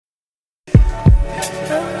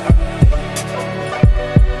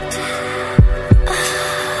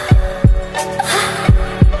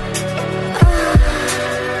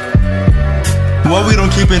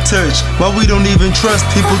keep in touch? Why we don't even trust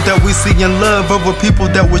people that we see in love over people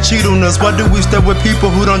that would cheat on us? Why do we stay with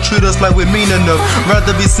people who don't treat us like we mean enough?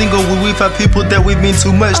 Rather be single when we find people that we mean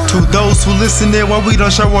too much to. Those who listen in, why we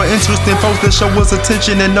don't show our interest in folks that show us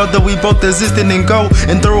attention and know that we both existing and go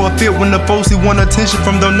and throw a fit when the folks we want attention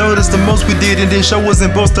from don't notice the most we did and then show us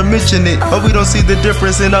and boast to mention it. But we don't see the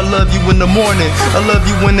difference, and I love you in the morning, I love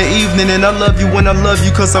you in the evening, and I love you when I love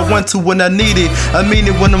you cause I want to when I need it. I mean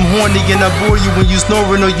it when I'm horny, and I bore you when you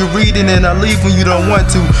snoring or you reading, and I leave when you don't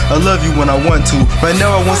want to. I love you when I want to. Right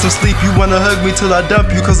now I want some sleep, you wanna hug me till I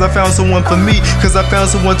dump you cause I found someone for me, cause I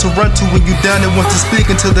found someone to run to when you down and want to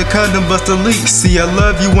speak until the condom bust a leak. See, I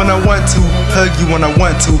love you when I want to, hug you when I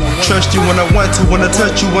want to, trust you when I want to, wanna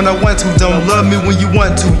touch you when I want to. Don't love me when you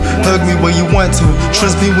want to, hug me when you want to,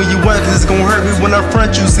 trust me when you want to. It's gonna hurt me when I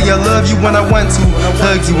front you. See, I love you when I want to,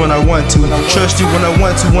 hug you when I want to, trust you when I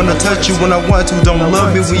want to, wanna touch you when I want to. Don't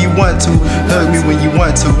love me when you want to, hug me when you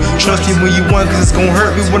want to, trust me when you want to. It's gonna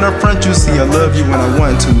hurt me when I front you. See, I love you when I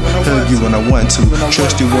want to, hug you when I want to,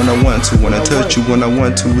 trust you when I want to, wanna touch you when I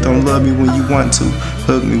want to. Don't love me when you want to,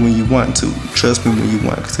 hug me when you want to, trust me when you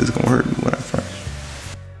want, cause it's gonna hurt me when I front.